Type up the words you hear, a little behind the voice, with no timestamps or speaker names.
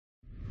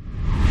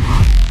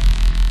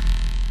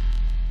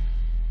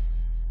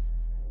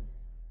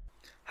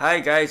Hi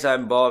guys,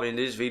 I'm Bob. In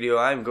this video,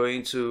 I'm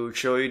going to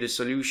show you the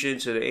solution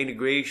to the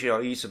integration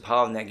of e to the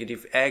power of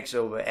negative x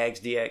over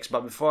x dx.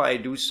 But before I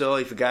do so,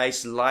 if you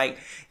guys like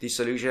the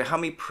solution,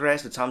 help me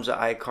press the thumbs up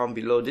icon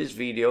below this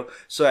video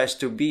so as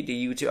to beat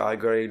the YouTube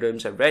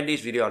algorithms and rank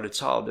this video on the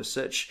top of the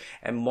search,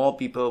 and more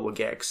people will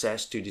get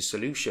access to the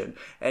solution.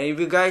 And if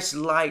you guys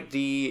like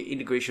the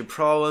integration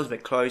problems,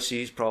 Maclaurin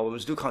series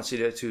problems, do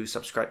consider to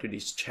subscribe to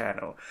this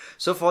channel.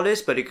 So for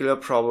this particular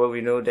problem,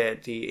 we know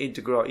that the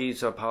integral of e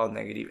to the power of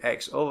negative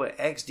x over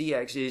x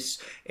dx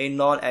is a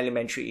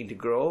non-elementary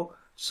integral.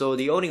 So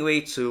the only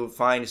way to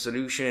find the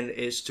solution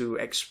is to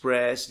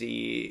express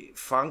the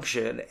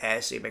function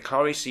as a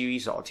Maclaurin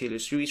series or Taylor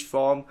series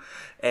form,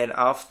 and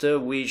after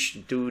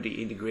which do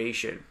the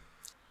integration.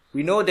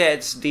 We know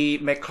that the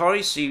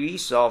Maclaurin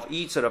series of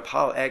e to the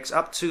power x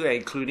up to and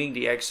including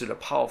the x to the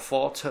power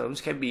 4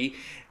 terms can be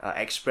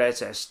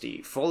expressed as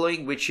the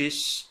following, which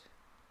is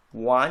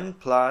 1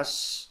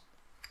 plus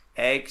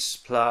x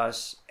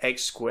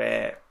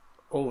squared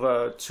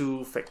over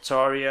 2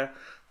 factorial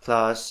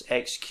plus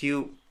x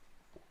cubed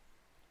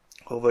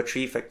over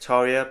 3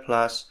 factorial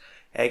plus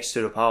x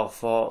to the power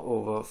 4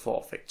 over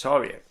 4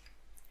 factorial.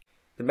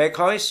 The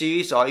Maclaurin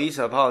series or e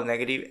to the power of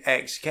negative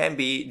x can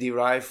be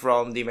derived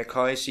from the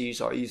Maclaurin series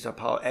or e to the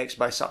power x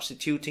by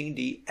substituting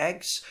the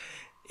x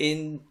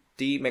in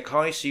the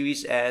Maclaurin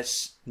series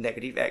as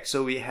negative x.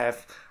 So we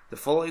have the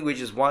following, which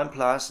is 1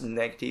 plus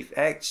negative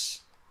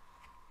x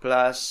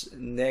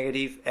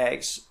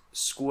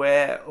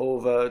squared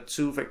over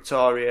 2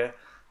 factorial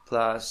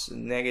plus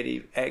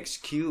negative x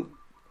cubed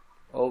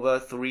over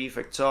 3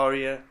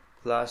 factorial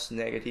plus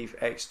negative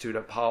x to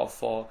the power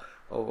 4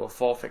 over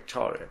 4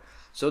 factorial.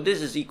 So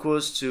this is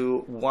equals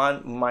to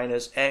 1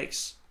 minus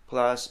x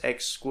plus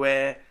x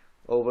squared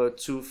over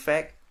 2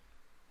 fact,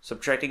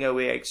 subtracting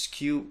away x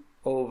cubed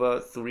over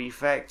 3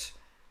 fact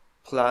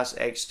plus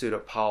x to the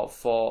power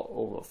 4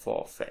 over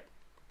 4 fact,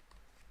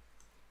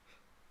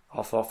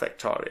 or 4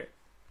 factorial.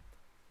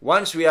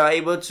 Once we are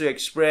able to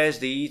express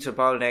the e to the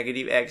power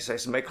negative x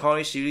as a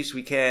Maclaurin series,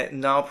 we can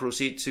now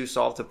proceed to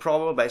solve the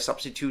problem by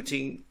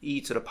substituting e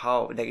to the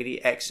power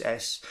negative x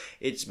as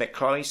its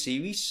Maclaurin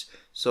series.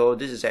 So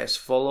this is as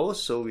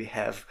follows. So we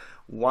have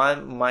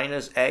 1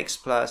 minus x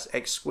plus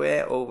x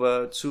squared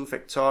over 2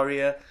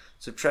 factorial,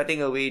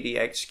 subtracting away the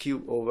x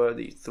cubed over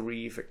the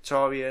 3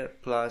 factorial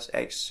plus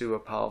x to the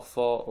power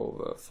 4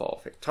 over 4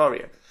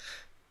 factorial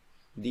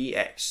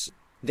dx.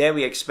 Then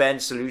we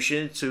expand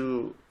solution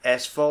to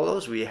as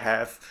follows. We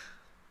have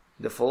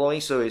the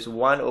following. So it's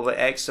 1 over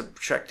x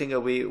subtracting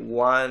away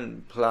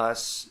 1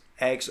 plus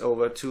x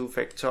over 2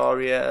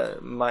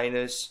 factorial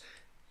minus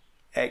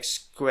x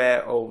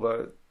squared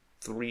over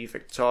 3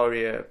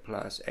 factorial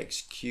plus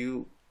x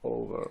cubed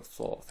over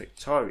 4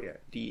 factorial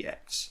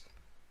dx.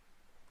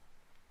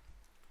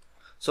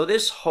 So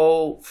this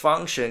whole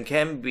function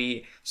can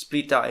be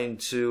split out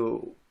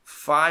into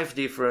 5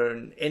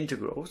 different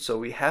integrals. So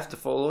we have the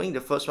following.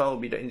 The first one will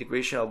be the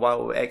integration of 1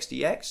 over x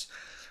dx.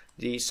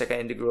 The second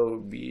integral will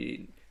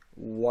be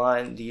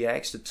 1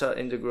 dx. The third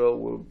integral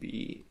will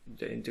be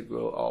the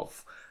integral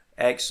of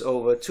x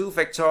over 2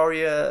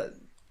 factorial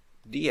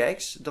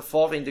dx. The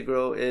fourth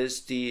integral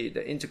is the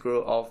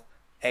integral of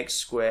x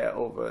squared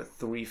over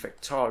 3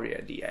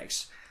 factorial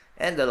dx.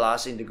 And the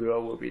last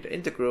integral will be the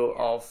integral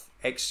of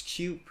x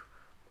cubed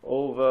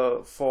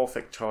over 4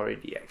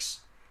 factorial dx.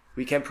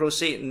 We can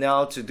proceed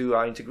now to do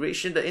our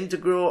integration. The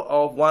integral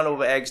of 1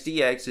 over x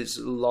dx is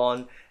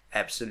ln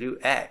absolute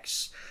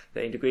x.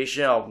 The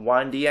integration of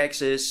 1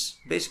 dx is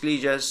basically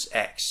just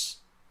x.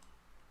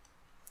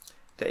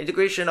 The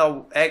integration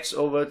of x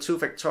over 2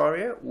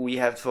 factorial, we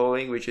have the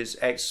following, which is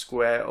x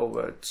squared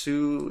over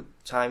 2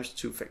 times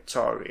 2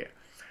 factorial.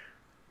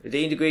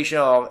 The integration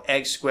of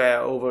x squared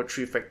over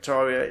 3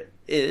 factorial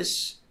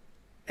is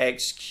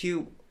x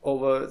cubed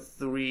over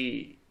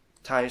 3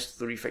 times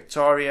 3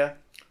 factorial.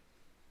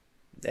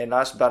 And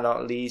last but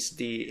not least,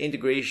 the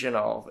integration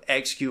of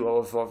x cubed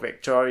over 4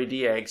 factorial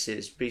dx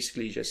is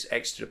basically just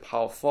x to the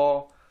power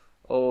 4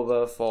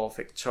 over 4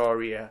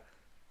 factorial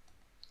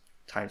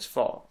times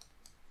 4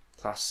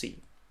 plus c.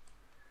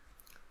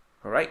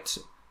 Alright,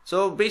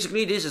 so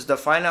basically this is the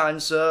final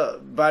answer,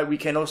 but we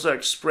can also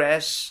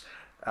express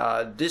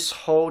this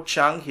whole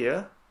chunk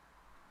here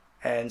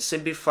and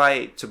simplify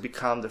it to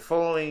become the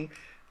following,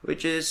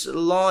 which is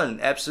ln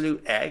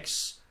absolute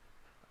x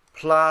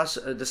plus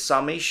the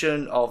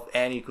summation of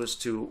n equals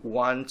to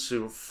 1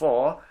 to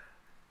 4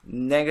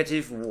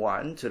 negative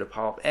 1 to the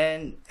power of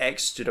n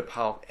x to the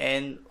power of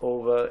n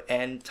over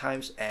n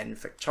times n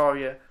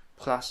factorial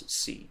plus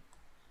c.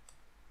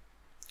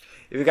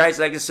 If you guys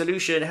like the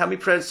solution, help me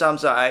press the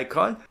thumbs up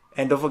icon,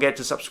 and don't forget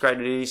to subscribe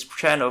to this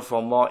channel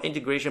for more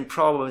integration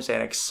problems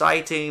and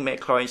exciting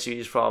Maclaurin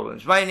series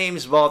problems. My name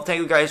is Bob.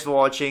 Thank you guys for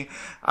watching.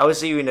 I will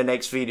see you in the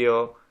next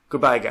video.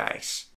 Goodbye guys.